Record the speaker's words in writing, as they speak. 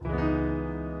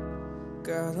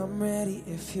Girl, I'm ready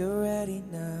if you're ready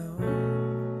now.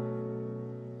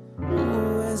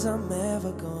 Ooh, as I'm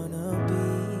ever gonna be.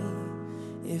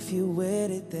 If you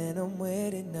with it, then I'm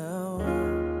with it now.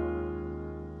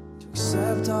 To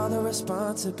accept all the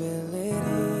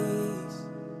responsibilities.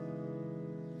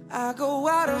 I go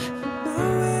out of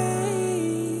my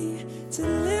way to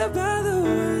live by the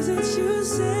words that you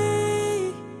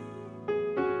say.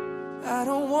 I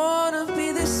don't wanna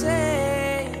be the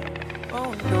same.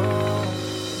 Oh no,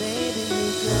 baby,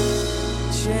 you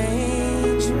could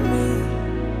change me.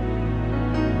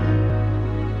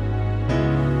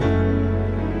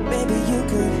 Maybe you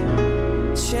could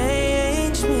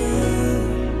change me.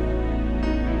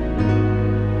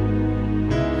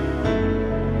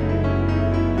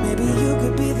 Maybe you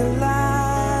could be the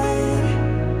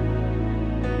light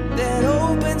that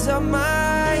opens up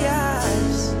my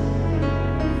eyes,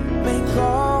 make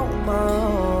all my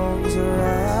wrongs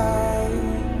right.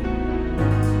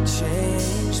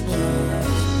 Change me,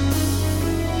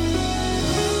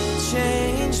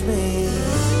 change me,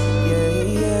 yeah,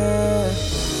 yeah.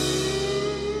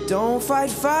 Don't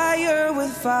fight fire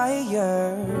with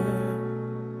fire.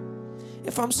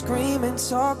 If I'm screaming,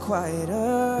 talk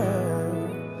quieter.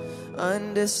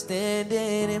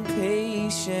 Understanding and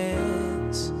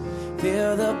patience.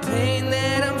 Feel the pain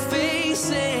that I'm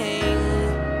facing.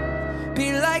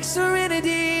 Be like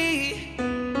serenity.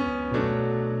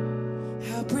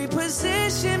 Help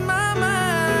reposition my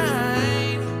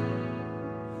mind.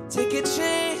 Take a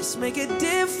chance, make a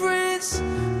difference.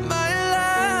 My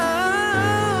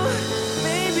love,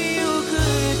 maybe you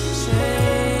could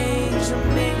change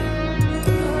me.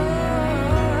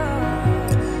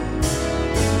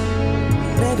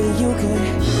 Maybe you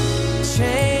could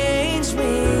change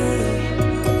me.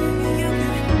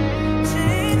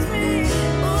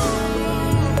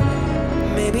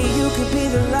 Maybe you could be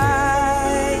the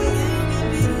light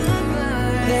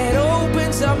that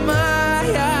opens up my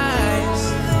eyes,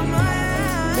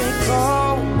 make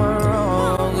all my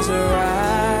wrongs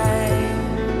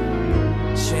right.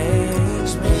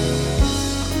 Change me,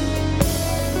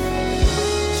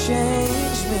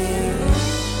 change me,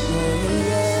 yeah,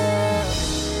 yeah.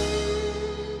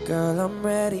 Girl, I'm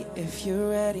ready if you're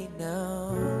ready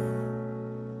now.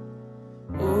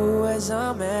 Ooh, as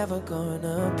I'm ever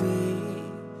gonna be.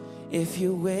 If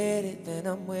you with it, then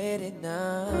I'm with it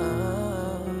now.